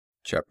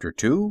Chapter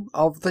 2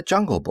 of The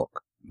Jungle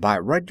Book by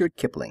Rudyard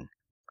Kipling.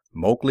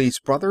 Mowgli's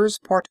Brothers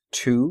Part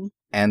 2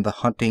 and the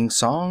Hunting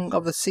Song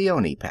of the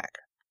Seeonee Pack.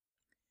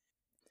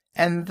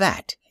 And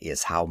that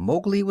is how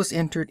Mowgli was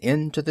entered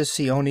into the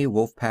Seeonee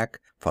wolf pack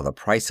for the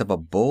price of a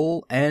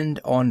bull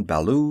and on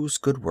Baloo's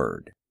good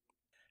word.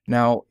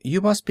 Now, you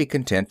must be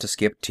content to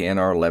skip 10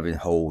 or 11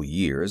 whole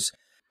years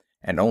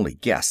and only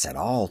guess at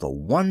all the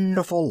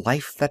wonderful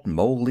life that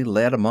Mowgli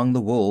led among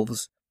the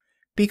wolves,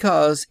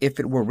 because if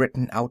it were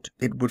written out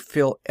it would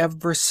fill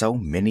ever so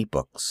many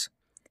books.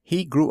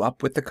 He grew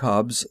up with the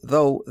cubs,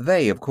 though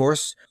they, of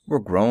course, were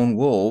grown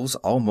wolves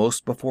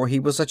almost before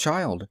he was a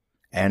child,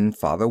 and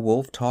Father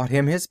Wolf taught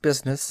him his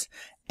business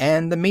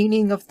and the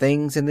meaning of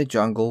things in the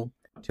jungle,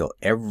 till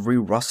every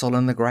rustle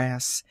in the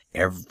grass,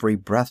 every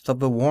breath of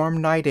the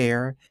warm night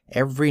air,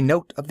 every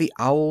note of the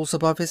owls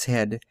above his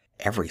head,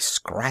 every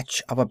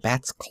scratch of a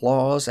bat's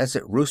claws as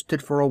it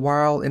roosted for a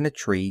while in a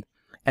tree,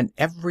 and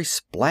every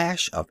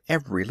splash of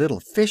every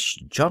little fish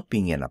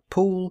jumping in a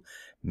pool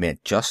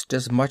meant just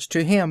as much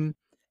to him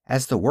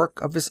as the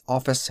work of his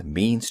office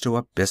means to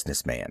a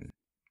businessman.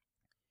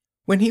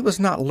 When he was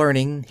not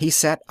learning, he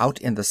sat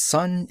out in the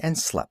sun and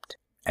slept,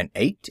 and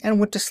ate and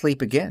went to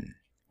sleep again.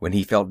 When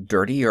he felt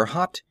dirty or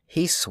hot,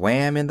 he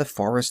swam in the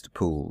forest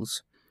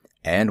pools,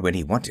 and when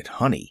he wanted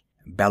honey,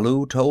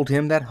 Baloo told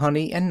him that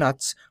honey and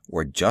nuts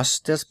were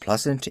just as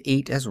pleasant to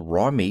eat as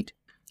raw meat.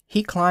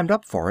 He climbed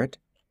up for it,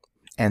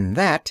 and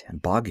that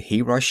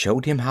Bagheera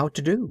showed him how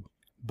to do.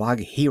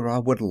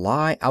 Bagheera would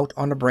lie out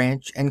on a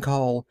branch and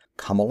call,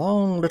 "Come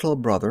along, little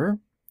brother,"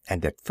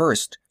 and at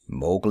first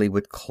Mowgli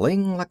would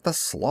cling like the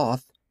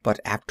sloth, but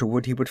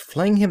afterward he would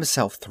fling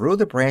himself through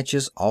the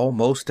branches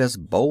almost as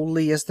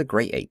boldly as the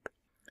gray ape.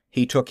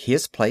 He took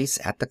his place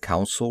at the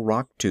Council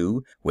Rock,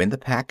 too, when the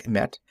pack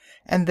met,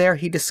 and there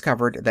he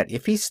discovered that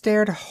if he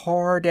stared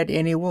hard at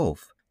any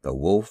wolf, the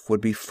wolf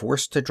would be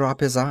forced to drop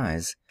his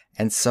eyes,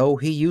 and so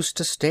he used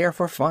to stare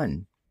for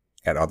fun.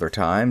 At other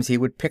times he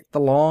would pick the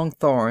long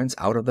thorns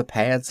out of the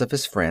pads of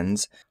his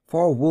friends,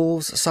 for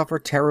wolves suffer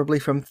terribly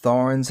from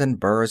thorns and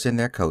burrs in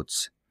their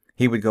coats.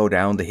 He would go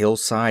down the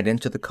hillside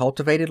into the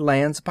cultivated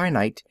lands by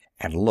night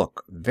and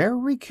look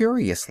very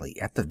curiously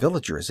at the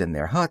villagers in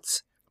their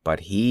huts, but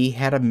he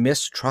had a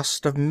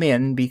mistrust of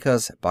men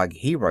because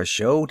Bagheera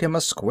showed him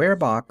a square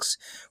box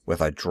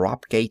with a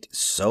drop gate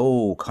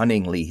so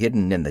cunningly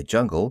hidden in the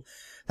jungle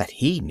that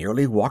he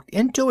nearly walked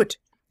into it,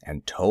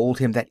 and told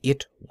him that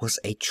it was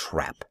a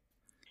trap.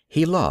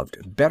 He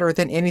loved better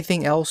than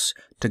anything else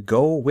to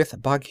go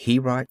with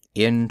Bagheera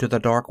into the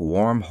dark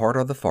warm heart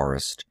of the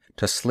forest,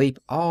 to sleep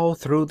all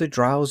through the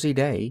drowsy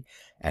day,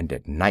 and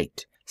at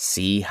night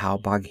see how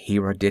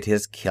Bagheera did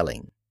his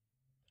killing.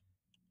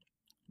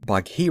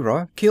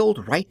 Bagheera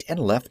killed right and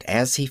left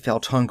as he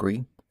felt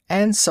hungry,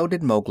 and so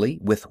did Mowgli,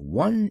 with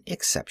one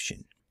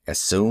exception. As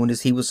soon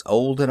as he was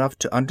old enough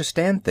to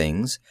understand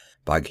things,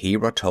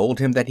 Bagheera told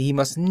him that he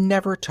must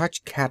never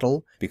touch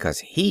cattle, because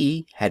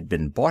he had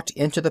been bought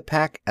into the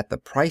pack at the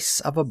price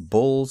of a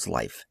bull's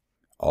life.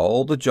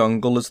 "All the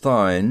jungle is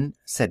thine,"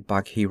 said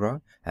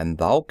Bagheera, "and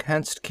thou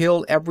canst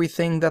kill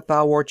everything that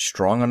thou art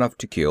strong enough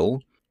to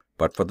kill,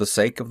 but for the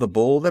sake of the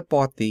bull that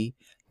bought thee,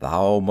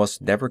 thou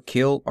must never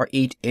kill or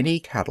eat any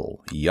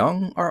cattle,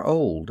 young or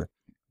old.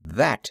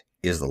 That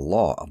is the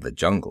law of the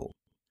jungle."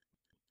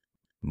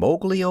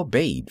 Mowgli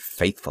obeyed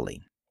faithfully,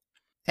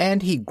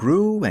 and he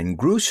grew and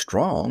grew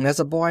strong, as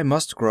a boy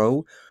must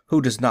grow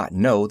who does not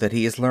know that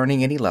he is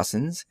learning any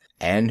lessons,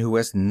 and who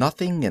has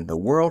nothing in the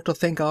world to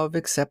think of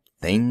except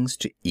things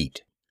to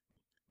eat.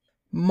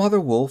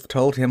 Mother Wolf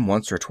told him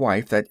once or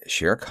twice that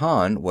Shere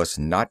Khan was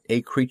not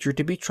a creature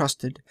to be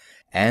trusted,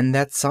 and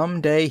that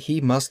some day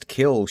he must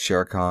kill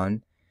Shere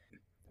Khan.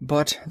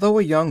 But though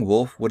a young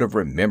wolf would have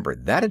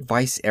remembered that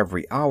advice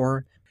every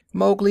hour,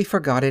 Mowgli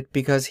forgot it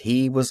because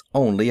he was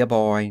only a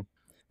boy,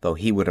 though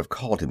he would have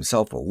called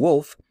himself a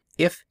wolf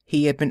if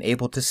he had been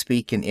able to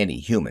speak in any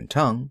human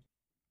tongue.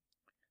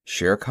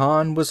 Shere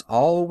Khan was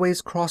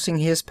always crossing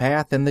his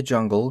path in the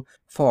jungle,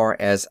 for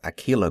as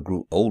Akela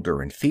grew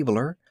older and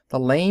feebler, the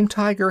lame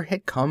tiger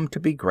had come to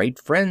be great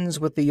friends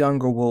with the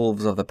younger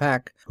wolves of the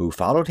pack, who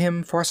followed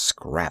him for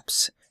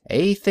scraps,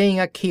 a thing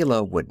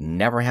Akela would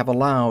never have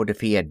allowed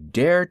if he had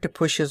dared to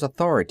push his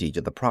authority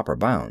to the proper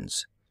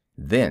bounds.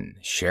 Then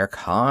Shere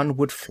Khan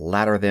would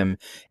flatter them,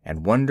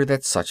 and wonder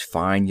that such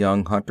fine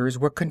young hunters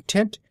were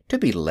content to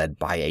be led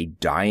by a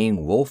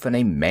dying wolf and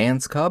a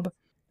man's cub.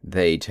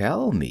 "They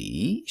tell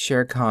me,"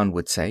 Shere Khan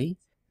would say,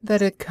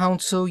 "that at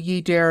council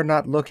ye dare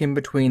not look him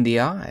between the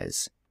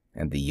eyes,"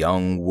 and the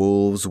young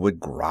wolves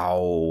would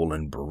growl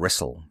and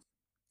bristle.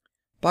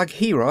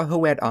 Bagheera,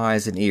 who had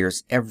eyes and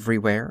ears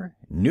everywhere,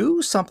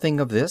 knew something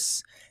of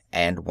this,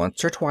 and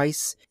once or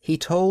twice he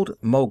told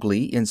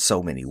Mowgli in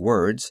so many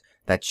words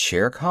that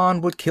Shere Khan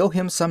would kill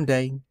him some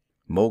day.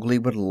 Mowgli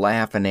would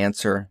laugh and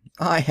answer,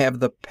 "I have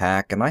the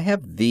pack, and I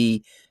have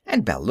thee,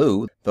 and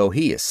Baloo, though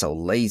he is so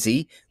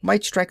lazy,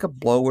 might strike a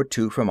blow or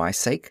two for my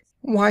sake.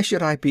 Why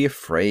should I be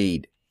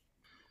afraid?"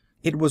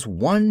 It was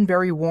one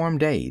very warm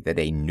day that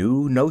a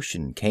new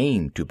notion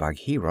came to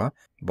Bagheera,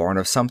 born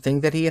of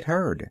something that he had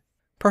heard.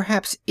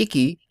 Perhaps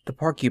Ikki the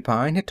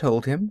porcupine had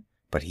told him,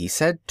 but he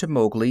said to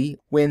Mowgli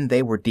when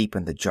they were deep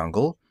in the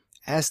jungle,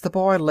 as the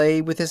boy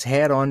lay with his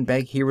head on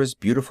Bagheera's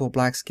beautiful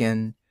black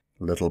skin,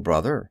 "Little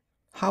brother,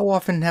 how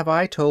often have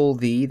I told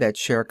thee that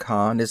Shere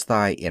Khan is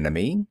thy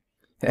enemy?"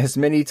 "As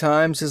many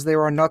times as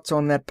there are nuts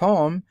on that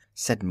palm,"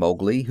 said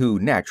Mowgli, who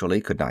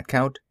naturally could not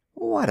count.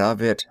 "What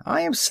of it?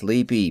 I am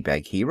sleepy,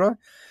 Bagheera,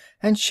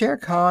 and Shere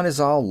Khan is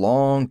all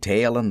long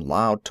tail and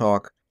loud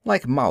talk,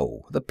 like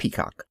Mao the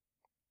peacock.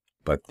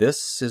 But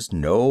this is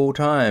no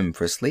time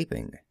for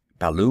sleeping.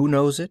 Baloo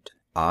knows it,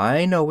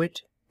 I know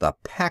it, the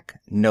Pack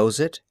knows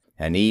it,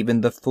 and even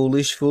the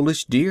foolish,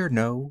 foolish deer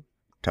know.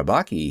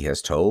 Tabaqui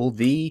has told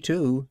thee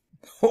too."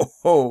 "Ho,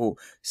 ho!"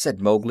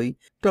 said Mowgli.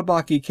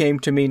 "Tabaqui came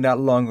to me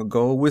not long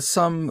ago with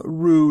some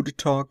rude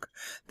talk,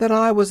 that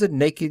I was a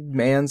naked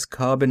man's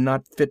cub and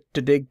not fit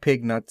to dig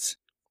pig nuts.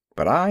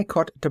 But I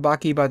caught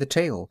Tabaqui by the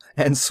tail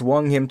and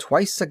swung him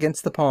twice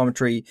against the palm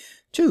tree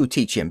to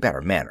teach him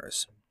better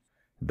manners.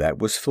 That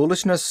was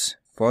foolishness,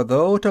 for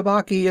though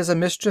Tabaqui is a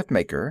mischief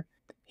maker,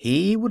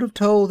 he would have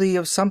told thee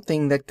of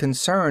something that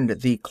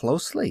concerned thee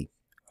closely.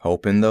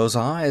 Hope in those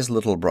eyes,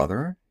 little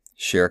brother.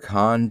 Shere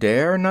Khan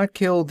dare not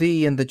kill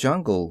thee in the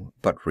jungle,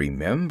 but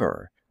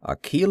remember,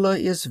 Akela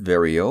is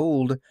very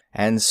old,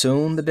 and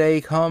soon the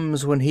day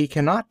comes when he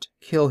cannot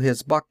kill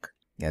his buck,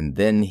 and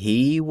then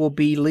he will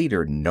be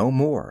leader no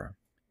more.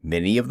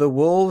 Many of the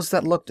wolves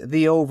that looked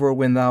thee over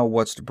when thou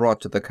wast brought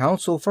to the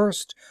council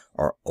first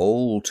are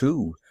old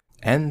too,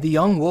 and the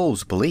young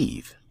wolves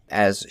believe,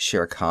 as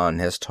Shere Khan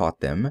has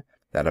taught them,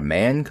 that a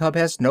man cub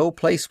has no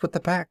place with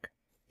the Pack.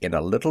 In a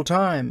little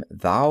time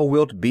thou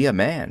wilt be a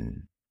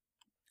man."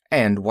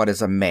 "And what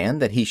is a man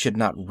that he should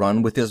not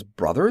run with his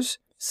brothers?"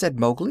 said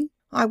Mowgli.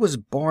 "I was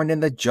born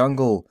in the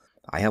jungle.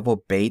 I have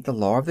obeyed the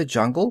law of the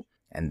jungle,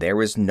 and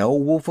there is no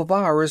wolf of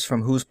ours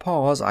from whose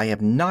paws I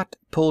have not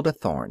pulled a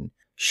thorn.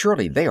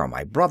 Surely they are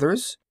my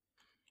brothers."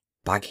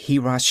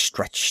 Bagheera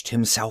stretched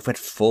himself at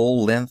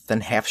full length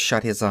and half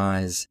shut his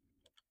eyes.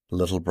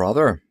 "Little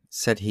brother,"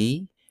 said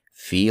he,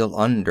 "feel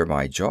under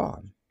my jaw."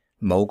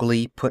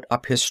 Mowgli put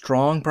up his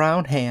strong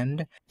brown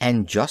hand,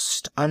 and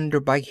just under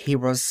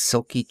Bagheera's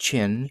silky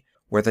chin,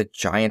 where the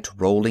giant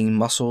rolling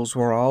muscles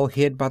were all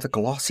hid by the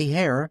glossy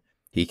hair,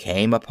 he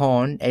came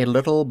upon a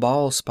little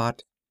bald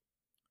spot.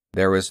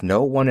 "There is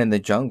no one in the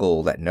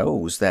jungle that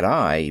knows that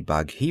I,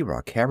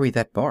 Bagheera, carry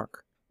that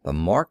mark, the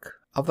mark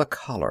of the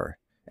collar.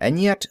 And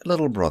yet,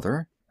 little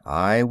brother,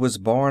 I was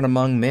born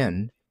among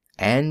men,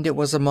 and it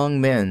was among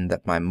men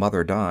that my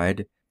mother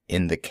died,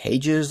 in the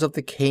cages of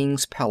the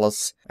king's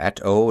palace at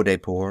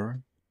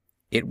Oodeypore.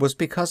 It was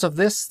because of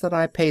this that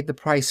I paid the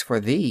price for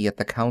thee at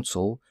the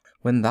council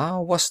when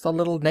thou wast a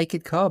little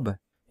naked cub.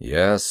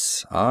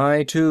 Yes,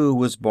 I too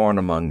was born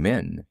among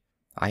men.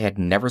 I had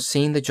never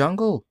seen the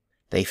jungle.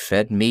 They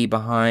fed me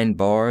behind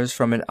bars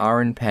from an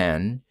iron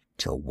pan,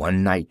 till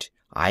one night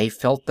I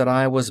felt that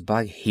I was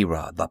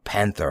Bagheera the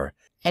panther,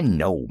 and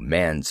no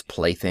man's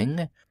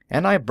plaything,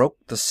 and I broke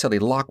the silly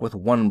lock with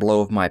one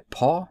blow of my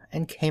paw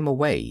and came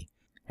away.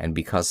 And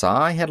because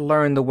I had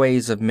learned the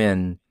ways of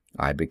men,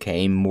 I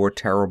became more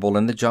terrible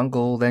in the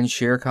jungle than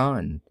Shere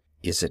Khan.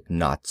 Is it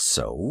not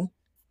so?"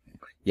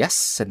 "Yes,"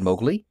 said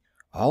Mowgli.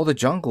 "All the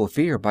jungle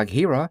fear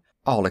Bagheera,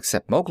 all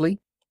except Mowgli."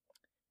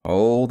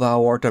 "Oh,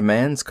 thou art a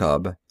man's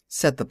cub,"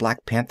 said the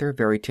Black Panther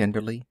very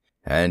tenderly,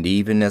 "and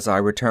even as I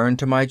return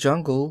to my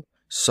jungle,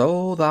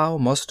 so thou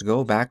must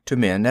go back to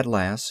men at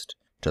last,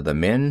 to the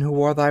men who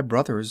are thy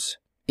brothers,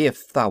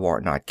 if thou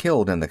art not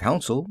killed in the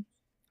council."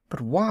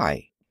 "But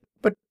why?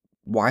 But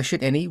why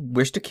should any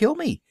wish to kill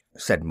me?"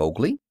 said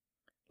Mowgli.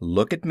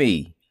 "Look at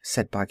me,"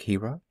 said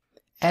Bagheera,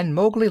 and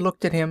Mowgli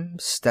looked at him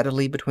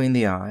steadily between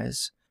the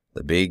eyes.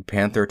 The big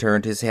panther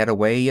turned his head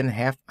away in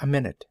half a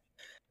minute.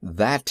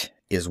 "That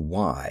is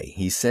why,"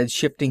 he said,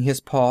 shifting his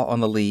paw on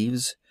the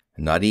leaves.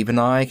 "Not even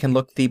I can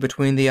look thee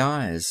between the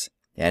eyes,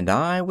 and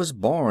I was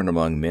born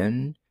among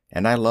men,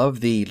 and I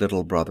love thee,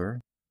 little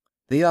brother.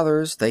 The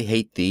others, they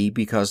hate thee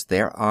because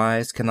their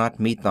eyes cannot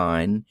meet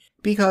thine,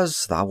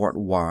 because thou art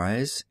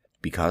wise,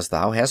 because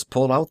thou hast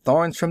pulled out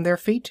thorns from their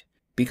feet,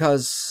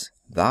 because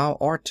thou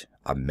art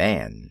a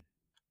man."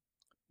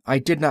 "I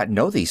did not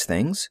know these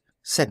things,"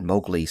 said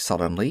Mowgli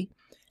sullenly,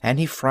 and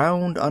he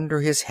frowned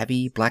under his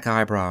heavy black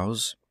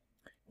eyebrows.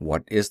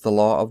 "What is the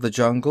law of the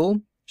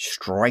jungle?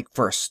 Strike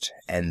first,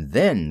 and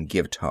then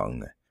give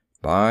tongue.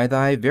 By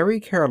thy very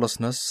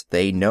carelessness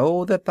they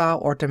know that thou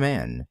art a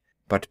man.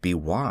 But be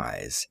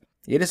wise.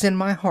 It is in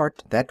my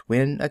heart that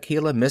when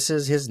Akela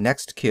misses his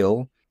next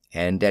kill,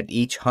 and at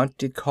each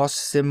hunt it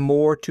costs him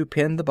more to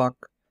pin the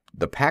buck,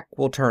 the Pack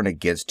will turn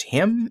against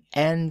him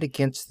and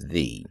against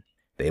thee.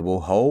 They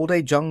will hold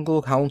a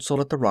jungle council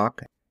at the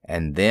rock,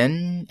 and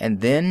then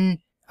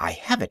I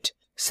have it,"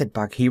 said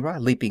Bagheera,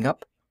 leaping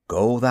up.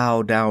 "Go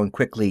thou down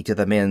quickly to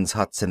the men's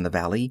huts in the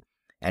valley,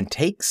 and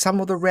take some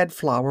of the red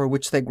flower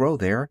which they grow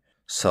there,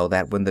 so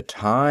that when the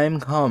time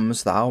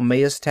comes thou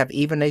mayest have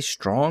even a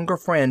stronger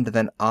friend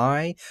than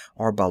I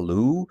or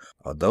Baloo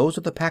or those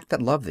of the pack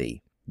that love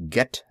thee.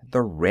 Get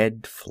the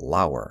red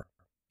flower."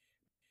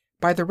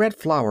 By the red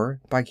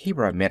flower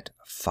Bagheera meant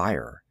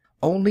fire.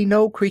 Only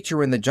no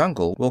creature in the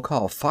jungle will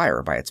call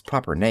fire by its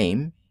proper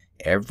name.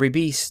 Every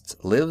beast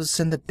lives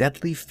in the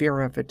deadly fear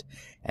of it,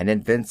 and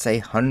invents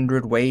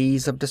 100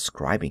 ways of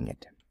describing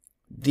it.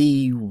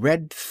 "The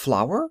red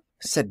flower,"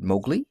 said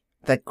Mowgli,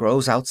 "that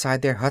grows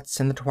outside their huts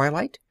in the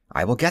twilight.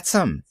 I will get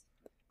some."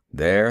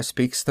 "There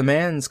speaks the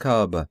man's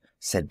cub,"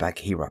 said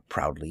Bagheera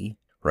proudly.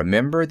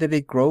 "Remember that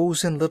it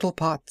grows in little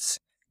pots.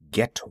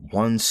 Get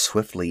one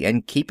swiftly,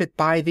 and keep it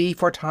by thee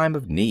for time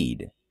of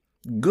need."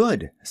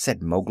 "Good,"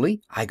 said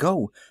Mowgli. "I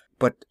go.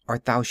 But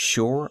art thou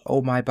sure,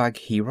 O my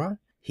Bagheera?"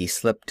 He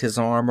slipped his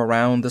arm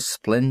around the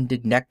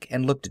splendid neck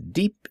and looked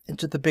deep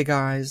into the big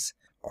eyes.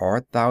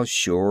 "Art thou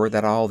sure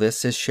that all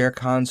this is Shere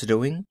Khan's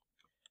doing?"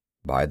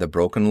 "By the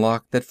broken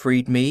lock that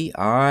freed me,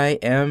 I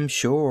am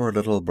sure,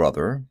 little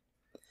brother."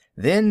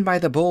 "Then by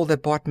the bull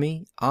that bought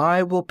me,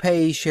 I will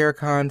pay Shere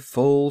Khan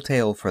full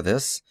tale for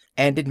this,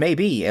 and it may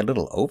be a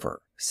little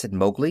over," said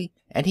Mowgli,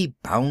 and he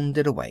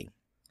bounded away.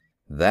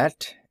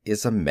 "That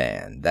is a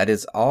man. That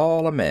is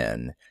all a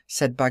man,"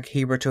 said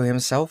Bagheera to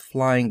himself,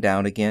 lying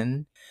down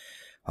again.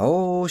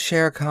 "Oh,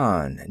 Shere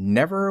Khan,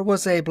 never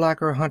was a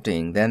blacker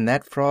hunting than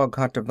that frog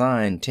hunt of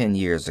thine 10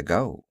 years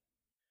ago."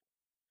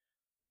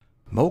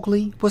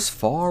 Mowgli was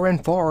far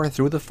and far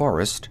through the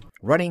forest,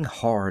 running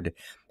hard,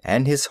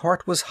 and his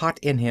heart was hot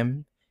in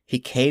him. He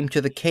came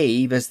to the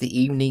cave as the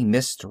evening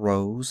mist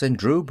rose, and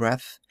drew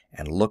breath,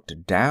 and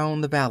looked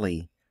down the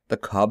valley. The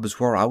cubs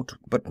were out,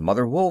 but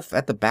Mother Wolf,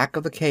 at the back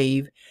of the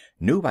cave,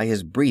 knew by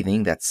his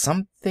breathing that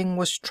something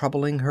was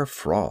troubling her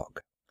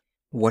frog.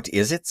 "What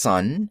is it,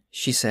 son?"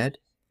 she said.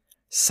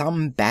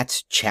 "Some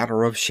bat's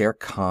chatter of Shere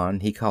Khan,"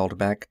 he called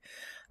back.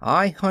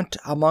 "I hunt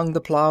among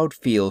the plowed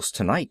fields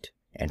tonight."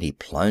 And he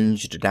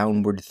plunged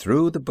downward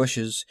through the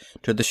bushes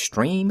to the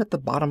stream at the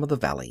bottom of the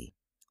valley.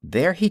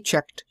 There he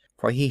checked,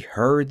 for he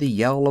heard the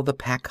yell of the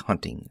pack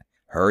hunting,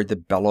 heard the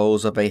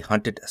bellows of a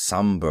hunted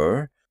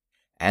Sambur,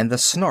 and the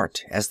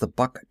snort as the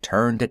buck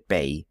turned at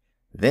bay.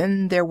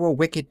 Then there were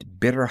wicked,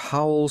 bitter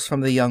howls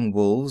from the young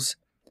wolves.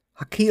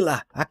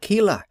 "Akela!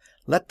 Akela!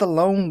 Let the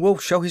lone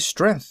wolf show his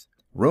strength!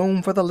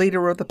 Room for the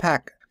leader of the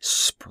pack!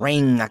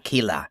 Spring,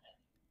 Akela!"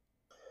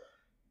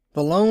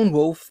 The lone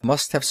wolf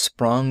must have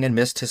sprung and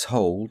missed his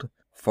hold,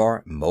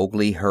 for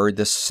Mowgli heard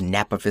the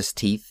snap of his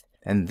teeth,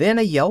 and then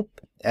a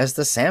yelp as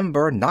the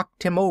Sambur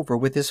knocked him over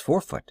with his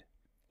forefoot.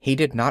 He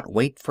did not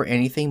wait for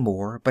anything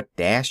more, but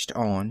dashed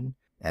on,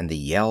 and the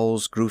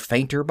yells grew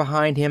fainter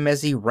behind him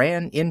as he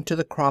ran into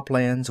the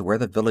croplands where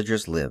the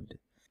villagers lived.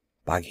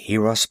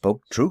 "Bagheera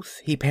spoke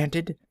truth," he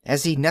panted,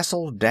 as he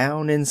nestled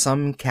down in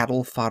some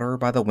cattle fodder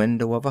by the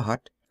window of a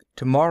hut.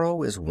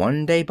 "Tomorrow is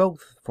one day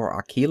both for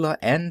Akela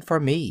and for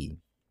me."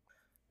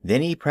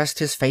 Then he pressed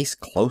his face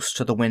close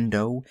to the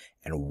window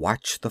and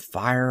watched the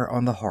fire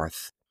on the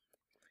hearth.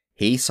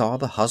 He saw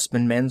the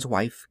husbandman's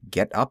wife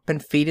get up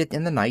and feed it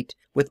in the night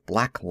with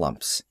black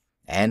lumps,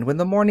 and when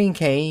the morning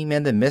came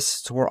and the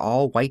mists were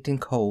all white and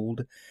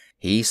cold,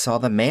 he saw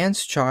the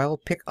man's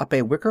child pick up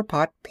a wicker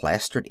pot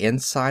plastered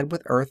inside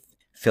with earth,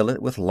 fill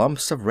it with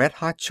lumps of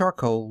red-hot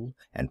charcoal,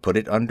 and put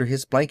it under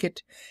his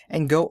blanket,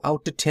 and go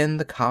out to tend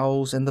the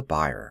cows in the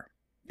byre.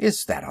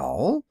 "Is that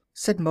all?"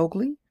 said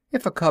Mowgli.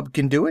 "If a cub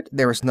can do it,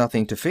 there is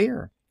nothing to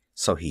fear."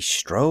 So he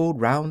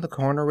strode round the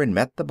corner and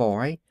met the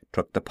boy,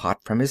 took the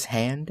pot from his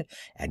hand,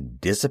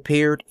 and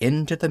disappeared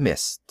into the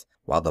mist,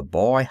 while the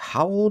boy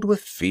howled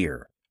with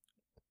fear.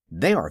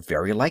 "They are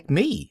very like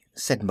me,"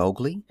 said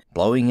Mowgli,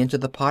 blowing into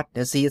the pot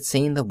as he had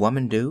seen the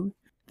woman do.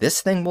 "This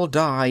thing will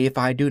die if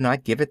I do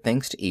not give it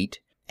things to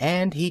eat."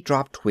 And he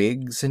dropped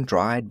twigs and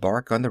dried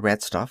bark on the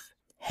red stuff.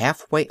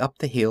 Halfway up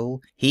the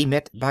hill he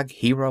met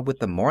Bagheera with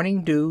the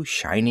morning dew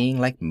shining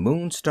like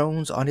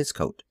moonstones on his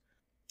coat.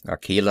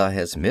 "Akela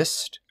has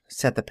missed,"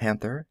 said the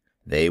panther.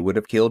 "They would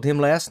have killed him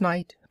last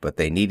night, but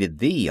they needed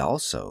thee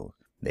also.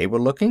 They were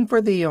looking for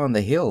thee on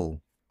the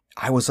hill."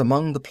 "I was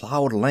among the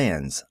plowed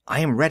lands. I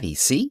am ready.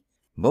 See!"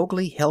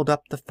 Mowgli held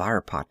up the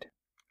fire pot.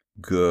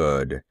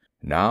 "Good.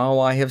 Now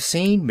I have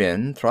seen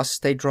men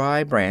thrust a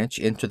dry branch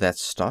into that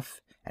stuff,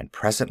 and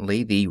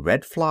presently the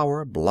red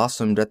flower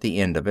blossomed at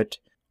the end of it.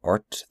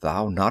 Art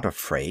thou not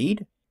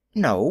afraid?"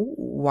 "No.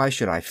 Why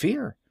should I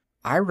fear?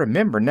 I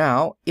remember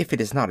now, if it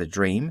is not a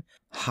dream,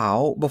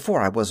 how,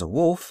 before I was a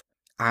wolf,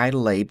 I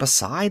lay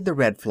beside the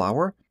red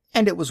flower,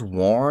 and it was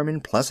warm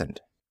and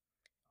pleasant."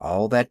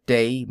 All that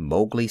day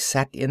Mowgli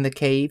sat in the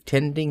cave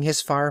tending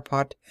his fire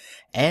pot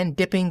and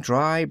dipping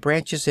dry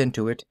branches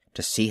into it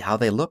to see how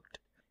they looked.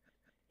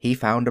 He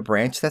found a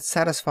branch that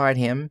satisfied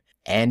him,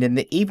 and in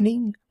the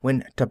evening,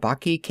 when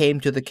Tabaqui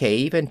came to the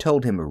cave and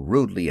told him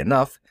rudely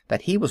enough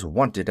that he was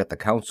wanted at the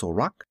Council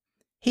Rock,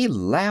 he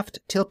laughed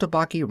till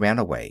Tabaqui ran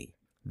away.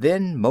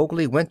 Then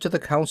Mowgli went to the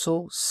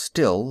council,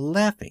 still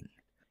laughing.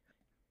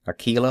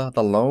 Akela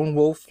the lone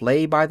wolf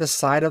lay by the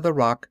side of the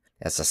rock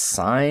as a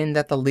sign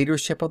that the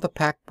leadership of the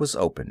pack was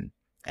open.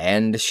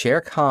 and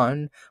Shere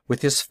Khan,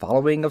 with his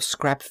following of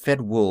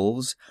scrap-fed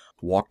wolves,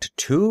 walked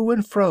to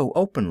and fro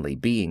openly,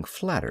 being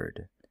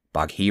flattered.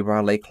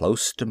 Bagheera lay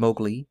close to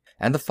Mowgli,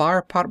 and the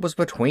fire-pot was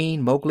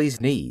between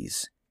Mowgli's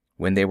knees.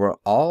 When they were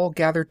all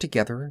gathered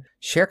together,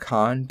 Shere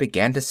Khan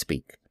began to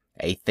speak,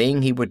 a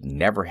thing he would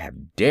never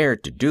have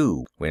dared to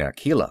do when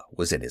Akela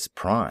was in his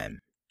prime.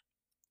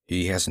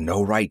 "He has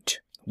no right,"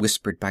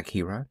 whispered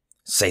Bagheera.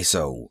 "Say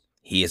so.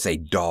 He is a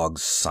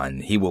dog's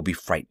son. He will be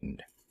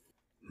frightened."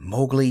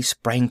 Mowgli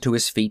sprang to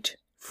his feet.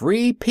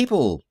 "Free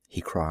People!"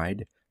 he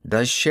cried.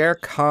 "Does Shere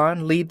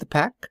Khan lead the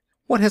pack?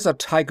 What has a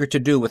tiger to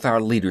do with our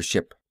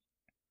leadership?"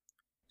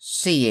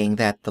 "Seeing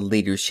that the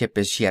leadership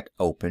is yet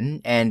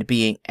open, and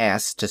being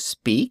asked to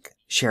speak,"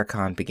 Shere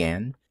Khan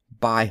began.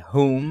 "By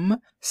whom?"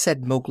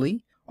 said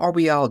Mowgli. "Are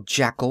we all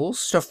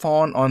jackals to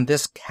fawn on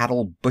this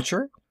cattle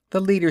butcher? The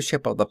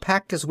leadership of the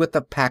pack is with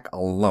the pack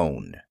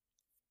alone."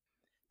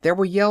 There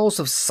were yells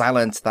of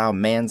 "Silence, thou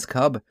man's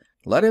cub!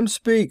 Let him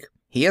speak.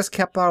 He has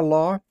kept our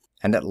law."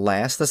 And at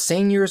last the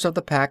seniors of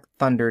the pack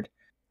thundered,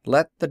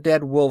 "Let the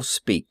dead wolf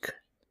speak."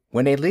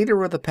 When a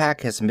leader of the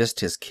pack has missed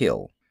his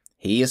kill,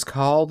 he is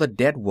called the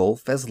dead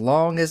wolf as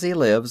long as he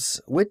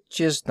lives, which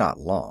is not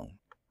long.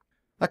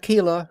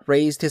 Akela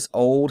raised his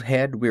old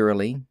head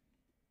wearily.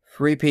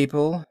 "Free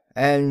People,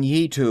 and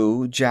ye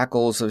too,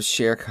 jackals of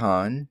Shere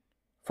Khan,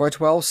 for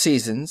 12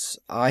 seasons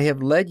I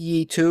have led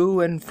ye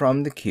to and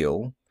from the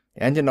kill,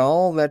 and in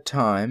all that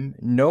time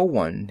no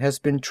one has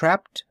been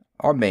trapped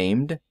or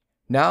maimed.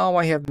 Now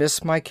I have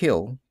missed my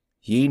kill.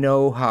 Ye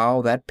know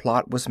how that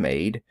plot was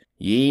made.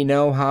 Ye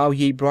know how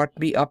ye brought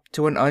me up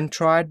to an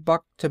untried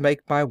buck to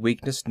make my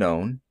weakness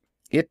known.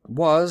 It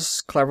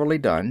was cleverly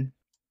done.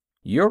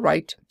 Your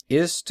right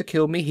is to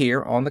kill me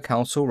here on the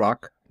Council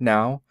Rock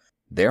now.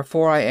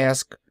 Therefore I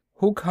ask,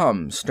 who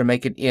comes to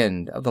make an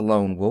end of the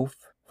Lone Wolf?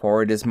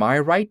 For it is my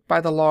right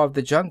by the law of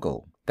the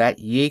jungle that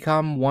ye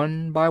come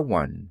one by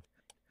one."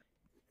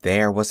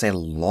 There was a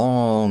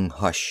long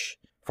hush,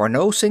 for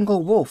no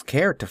single wolf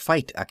cared to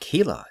fight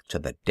Akela to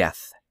the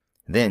death.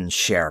 Then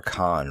Shere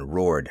Khan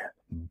roared,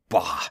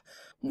 "Bah!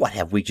 What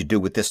have we to do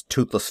with this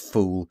toothless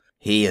fool?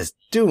 He is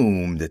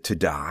doomed to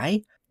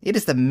die. It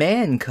is the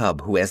man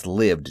cub who has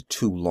lived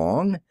too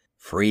long.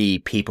 Free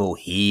People,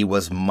 he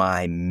was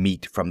my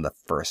meat from the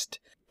first.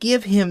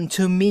 Give him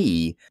to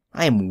me.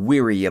 I am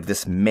weary of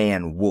this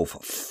man-wolf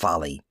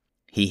folly.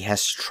 He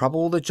has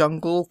troubled the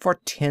jungle for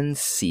 10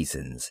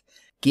 seasons.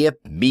 Give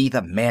me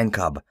the man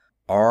cub,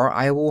 or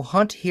I will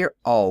hunt here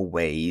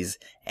always,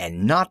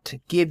 and not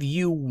give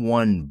you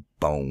one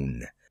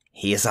bone.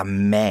 He is a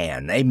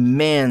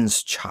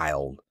man's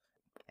child,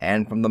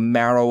 and from the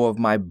marrow of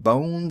my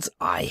bones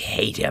I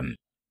hate him."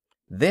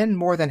 Then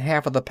more than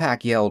half of the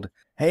pack yelled,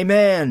 "A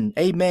man!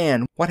 A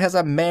man! What has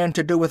a man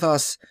to do with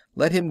us?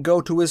 Let him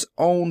go to his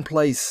own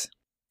place."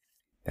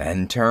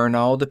 "And turn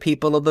all the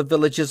people of the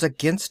villages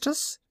against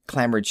us?"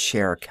 clamored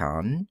Shere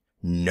Khan.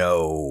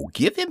 "No,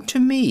 give him to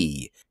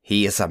me.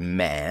 He is a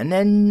man,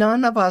 and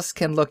none of us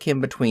can look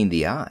him between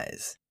the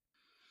eyes."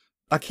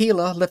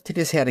 Akela lifted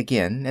his head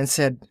again and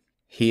said,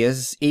 "He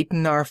has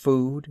eaten our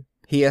food.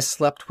 He has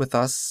slept with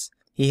us.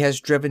 He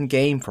has driven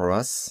game for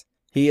us.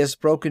 He has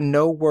broken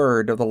no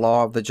word of the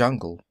law of the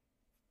jungle.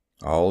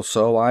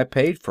 Also I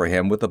paid for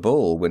him with a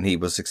bull when he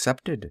was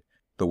accepted.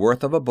 The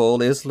worth of a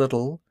bull is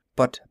little,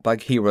 but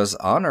Bagheera's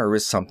honor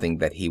is something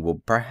that he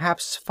will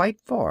perhaps fight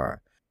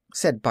for,"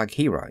 said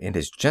Bagheera in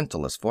his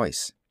gentlest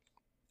voice.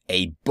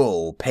 "A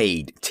bull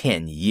paid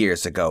 10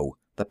 years ago,"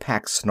 the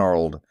pack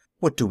snarled.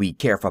 "What do we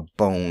care for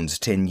bones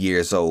 10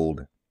 years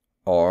old?"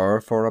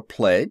 "Or for a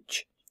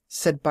pledge?"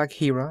 said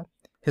Bagheera,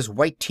 his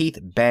white teeth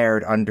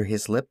bared under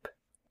his lip.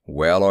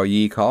 "Well are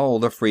ye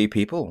called the Free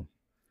People."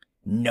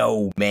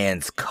 "No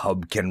man's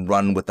cub can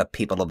run with the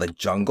people of the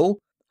jungle,"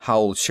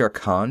 howled Shere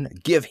Khan.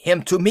 "Give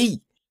him to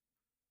me."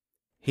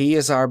 "He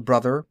is our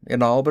brother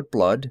in all but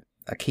blood,"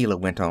 Akela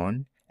went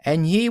on,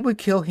 "and ye would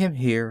kill him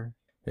here.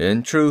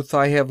 In truth,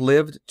 I have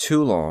lived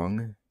too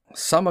long.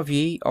 Some of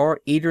ye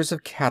are eaters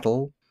of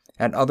cattle,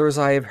 and others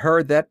I have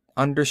heard that,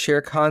 under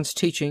Shere Khan's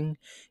teaching,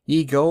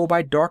 ye go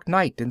by dark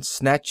night and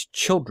snatch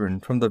children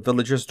from the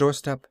villager's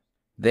doorstep.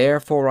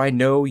 Therefore I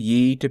know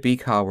ye to be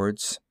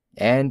cowards,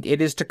 and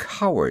it is to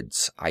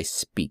cowards I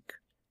speak.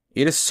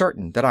 It is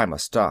certain that I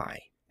must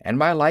die, and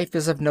my life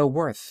is of no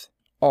worth,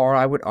 or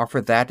I would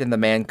offer that in the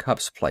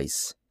man-cub's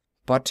place.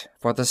 But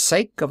for the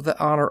sake of the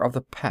honor of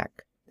the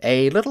pack,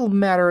 a little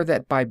matter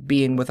that by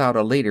being without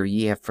a leader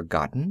ye have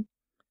forgotten,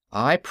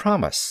 I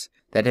promise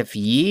that if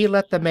ye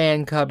let the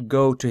man-cub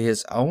go to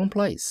his own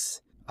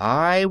place,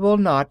 I will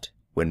not,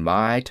 when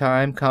my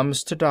time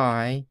comes to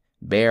die,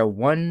 bear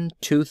one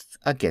tooth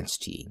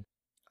against ye.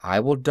 I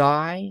will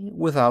die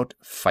without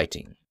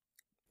fighting.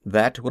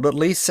 That will at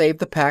least save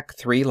the pack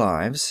 3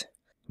 lives.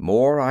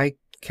 More I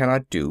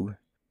cannot do.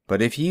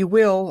 But if ye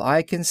will,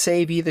 I can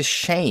save ye the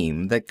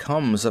shame that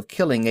comes of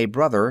killing a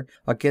brother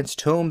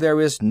against whom there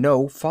is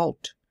no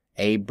fault.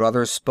 A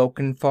brother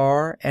spoken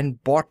for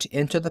and bought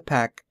into the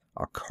pack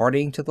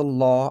according to the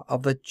law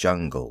of the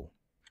jungle."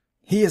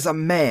 "He is a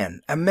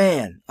man, a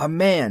man, a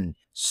man!"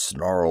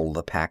 snarled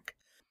the pack,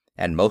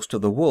 and most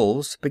of the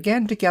wolves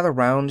began to gather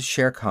round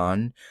Shere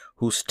Khan,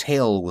 whose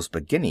tail was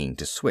beginning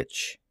to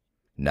switch.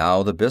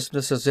 "Now the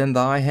business is in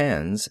thy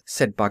hands,"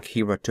 said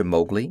Bagheera to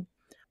Mowgli.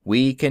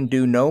 "We can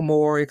do no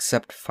more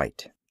except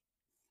fight."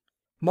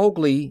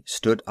 Mowgli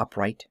stood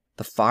upright,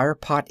 the fire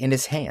pot in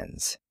his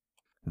hands.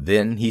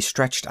 Then he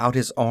stretched out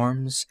his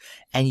arms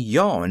and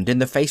yawned in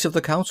the face of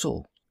the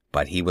council.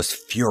 But he was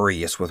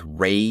furious with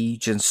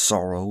rage and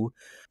sorrow,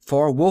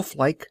 for,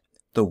 wolf-like,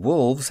 the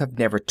wolves have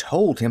never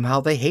told him how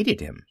they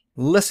hated him.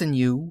 "Listen,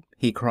 you,"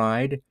 he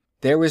cried.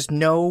 "There is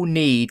no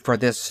need for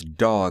this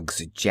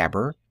dog's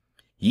jabber.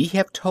 Ye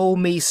have told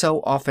me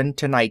so often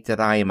tonight that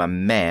I am a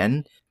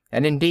man,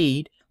 and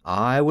indeed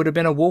I would have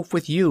been a wolf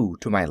with you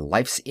to my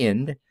life's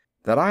end,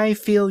 that I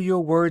feel your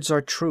words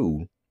are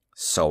true.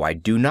 So I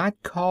do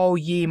not call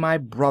ye my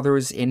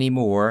brothers any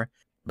more,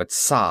 but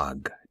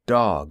sag,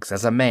 dogs,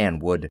 as a man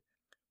would.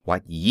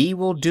 What ye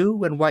will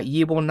do and what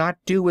ye will not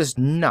do is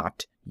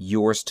not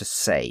yours to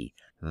say.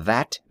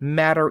 That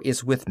matter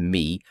is with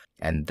me,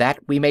 and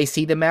that we may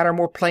see the matter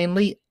more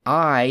plainly,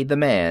 I, the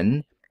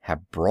man,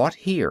 have brought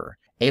here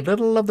a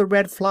little of the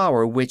red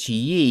flower which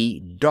ye,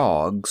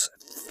 dogs,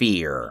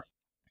 fear."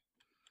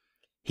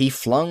 He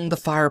flung the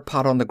fire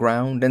pot on the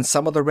ground, and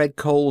some of the red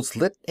coals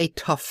lit a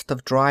tuft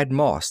of dried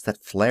moss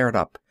that flared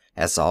up,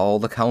 as all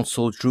the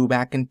council drew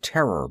back in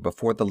terror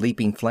before the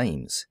leaping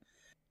flames.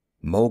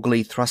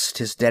 Mowgli thrust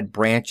his dead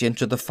branch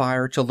into the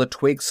fire till the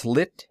twigs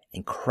lit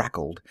and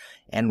crackled,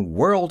 and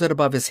whirled it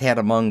above his head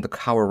among the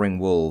cowering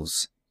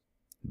wolves.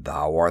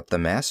 "Thou art the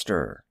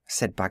master,"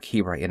 said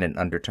Bagheera in an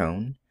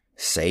undertone.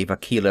 "Save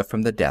Akela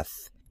from the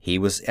death. He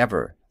was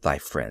ever thy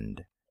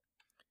friend."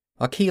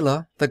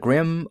 Akela, the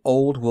grim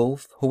old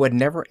wolf, who had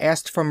never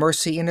asked for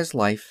mercy in his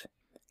life,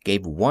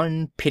 gave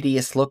one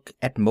piteous look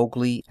at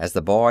Mowgli as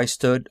the boy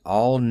stood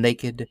all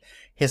naked,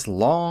 his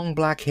long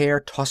black hair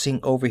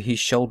tossing over his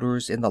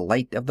shoulders in the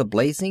light of the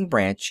blazing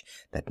branch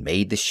that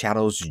made the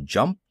shadows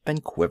jump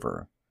and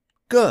quiver.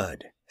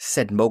 "Good,"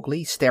 said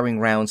Mowgli, staring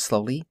round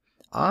slowly.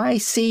 "I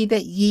see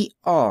that ye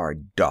are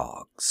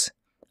dogs.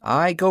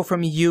 I go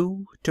from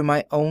you to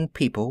my own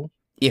people,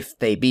 if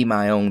they be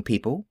my own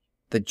people.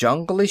 The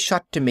jungle is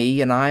shut to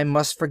me, and I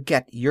must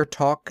forget your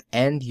talk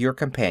and your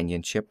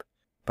companionship.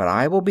 But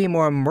I will be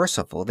more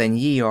merciful than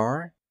ye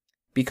are.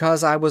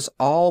 Because I was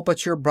all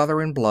but your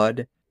brother in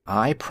blood,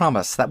 I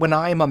promise that when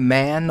I am a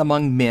man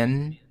among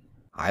men,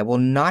 I will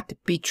not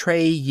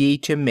betray ye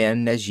to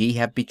men as ye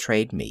have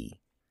betrayed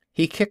me."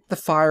 He kicked the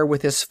fire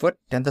with his foot,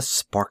 and the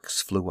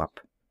sparks flew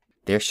up.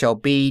 "There shall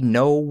be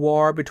no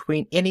war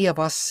between any of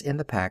us in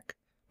the pack,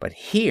 but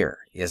here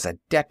is a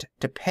debt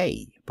to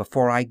pay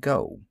before I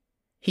go."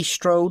 He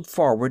strode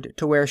forward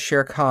to where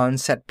Shere Khan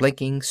sat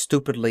blinking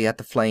stupidly at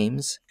the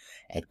flames,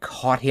 and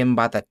caught him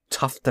by the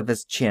tuft of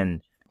his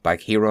chin.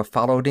 Bagheera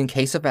followed in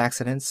case of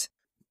accidents.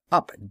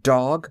 "Up,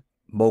 dog!"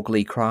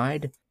 Mowgli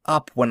cried.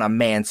 "Up when a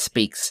man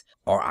speaks,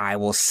 or I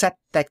will set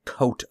that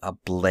coat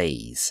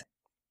ablaze."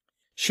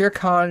 Shere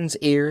Khan's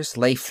ears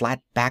lay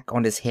flat back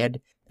on his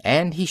head,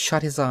 and he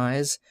shut his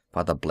eyes,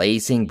 for the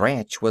blazing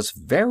branch was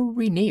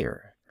very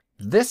near.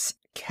 This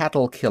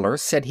cattle killer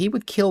said he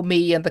would kill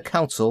me and the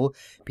council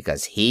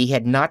because he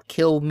had not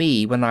killed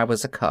me when I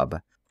was a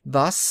cub.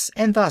 Thus,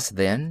 and thus,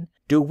 then,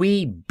 do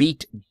we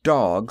beat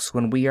dogs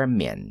when we are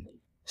men.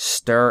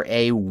 Stir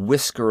a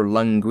whisker,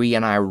 Lungri,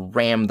 and I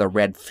ram the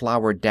red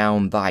flower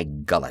down thy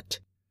gullet."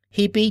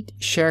 He beat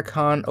Shere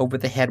Khan over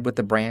the head with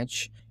the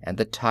branch, and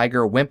the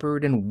tiger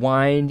whimpered and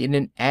whined in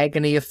an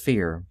agony of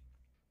fear.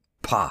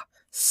 "Pah!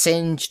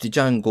 Singed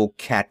jungle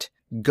cat!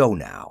 Go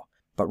now.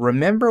 But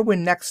remember,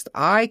 when next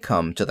I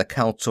come to the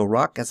Council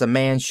Rock as a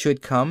man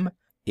should come,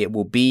 it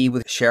will be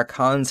with Shere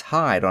Khan's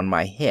hide on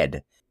my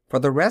head. For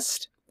the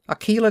rest,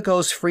 Akela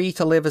goes free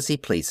to live as he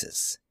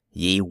pleases.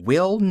 Ye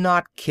will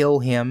not kill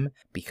him,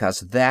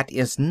 because that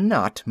is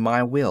not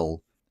my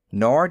will.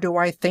 Nor do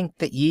I think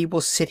that ye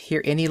will sit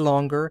here any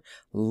longer,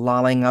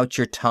 lolling out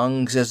your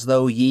tongues as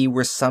though ye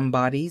were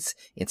somebodies,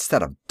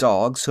 instead of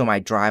dogs whom I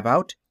drive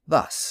out.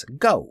 Thus,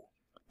 go."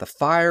 The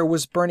fire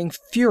was burning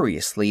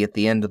furiously at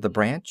the end of the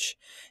branch,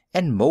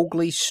 and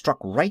Mowgli struck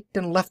right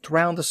and left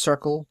round the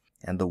circle,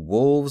 and the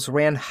wolves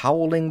ran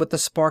howling with the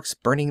sparks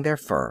burning their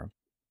fur.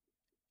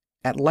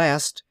 At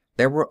last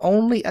there were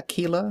only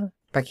Akela,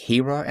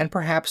 Bagheera, and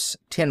perhaps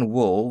 10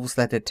 wolves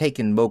that had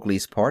taken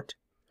Mowgli's part.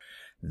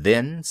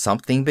 Then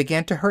something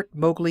began to hurt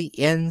Mowgli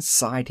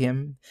inside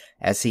him,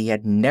 as he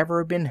had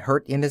never been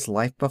hurt in his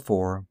life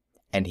before,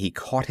 and he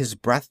caught his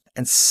breath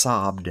and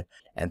sobbed,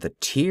 and the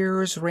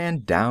tears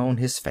ran down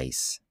his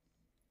face.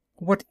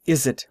 "What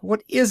is it?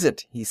 What is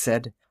it?" he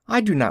said.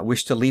 "I do not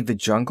wish to leave the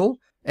jungle,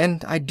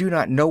 and I do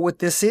not know what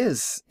this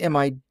is. Am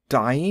I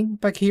dying,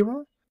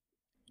 Bagheera?"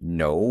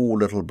 "No,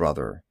 little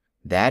brother.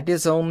 That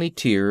is only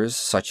tears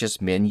such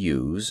as men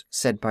use,"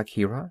 said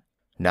Bagheera.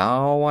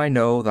 "Now I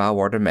know thou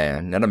art a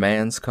man, and a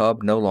man's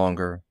cub no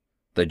longer.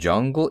 The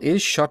jungle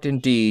is shut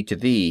indeed to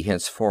thee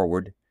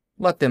henceforward.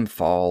 Let them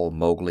fall,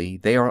 Mowgli.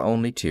 They are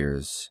only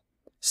tears."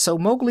 So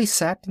Mowgli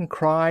sat and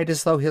cried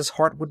as though his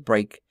heart would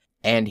break,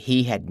 and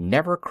he had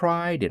never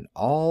cried in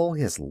all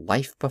his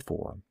life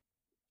before.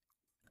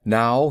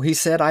 "Now," he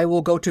said, "I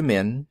will go to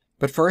men,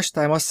 but first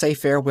I must say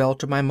farewell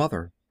to my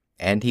mother."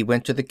 And he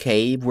went to the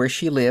cave where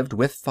she lived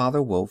with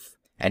Father Wolf,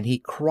 and he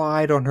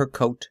cried on her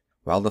coat,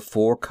 while the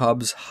 4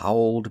 cubs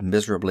howled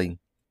miserably.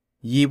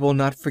 "Ye will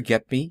not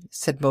forget me,"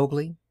 said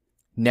Mowgli.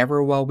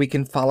 "Never while we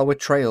can follow a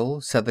trail,"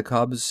 said the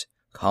cubs.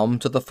 "Come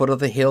to the foot of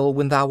the hill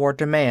when thou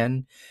art a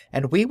man,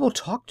 and we will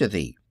talk to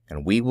thee,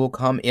 and we will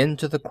come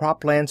into the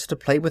croplands to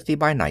play with thee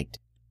by night."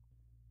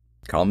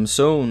 "Come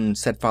soon,"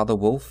 said Father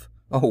Wolf.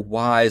 "O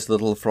wise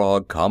little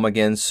frog, come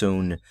again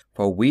soon,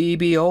 for we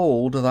be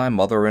old, thy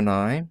mother and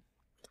I."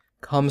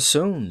 "Come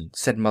soon,"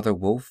 said Mother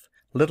Wolf,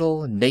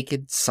 "little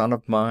naked son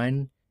of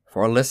mine,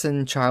 for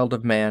listen, child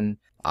of man,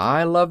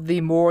 I love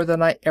thee more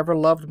than I ever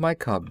loved my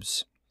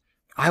cubs."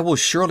 "I will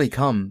surely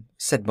come,"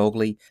 said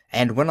Mowgli,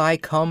 "and when I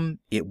come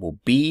it will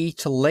be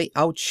to lay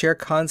out Shere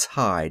Khan's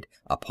hide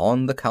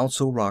upon the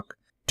Council Rock.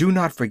 Do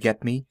not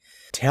forget me.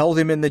 Tell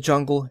them in the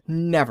jungle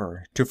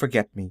never to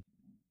forget me."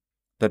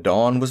 The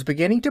dawn was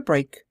beginning to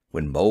break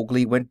when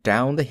Mowgli went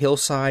down the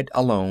hillside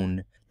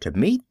alone to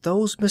meet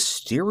those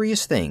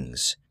mysterious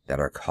things that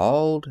are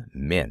called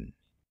men.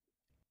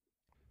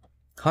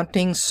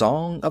 Hunting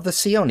Song of the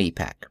Seeonee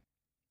Pack.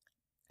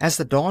 As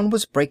the dawn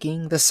was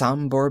breaking, the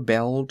Sambhur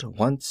belled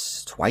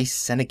once,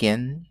 twice, and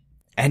again,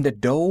 and a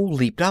doe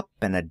leaped up,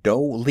 and a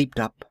doe leaped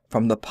up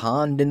from the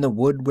pond in the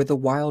wood where the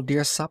wild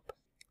deer sup.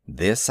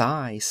 This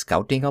I,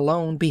 scouting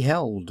alone,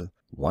 beheld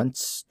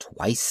once,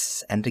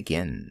 twice, and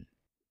again.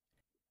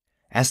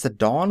 As the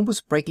dawn was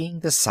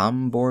breaking, the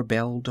Sambhur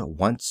belled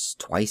once,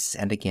 twice,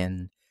 and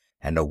again,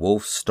 and a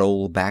wolf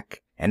stole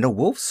back, and a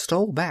wolf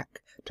stole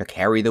back, to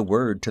carry the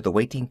word to the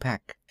waiting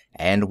pack.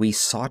 And we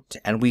sought,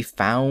 and we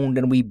found,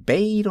 and we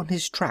bayed on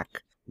his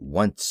track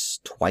once,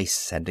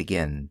 twice, and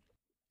again.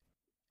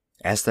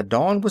 As the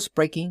dawn was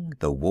breaking,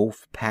 the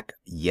wolf pack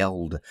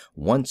yelled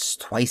once,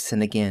 twice,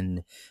 and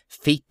again.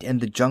 Feet in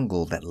the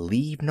jungle that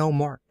leave no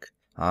mark,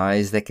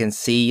 eyes that can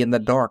see in the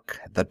dark,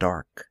 the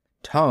dark.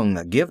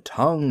 Tongue, give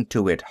tongue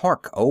to it,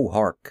 hark, oh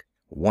hark,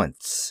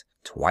 once,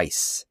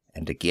 twice,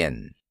 and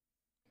again.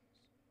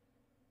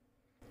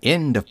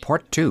 End of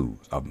Part 2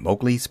 of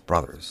Mowgli's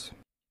Brothers.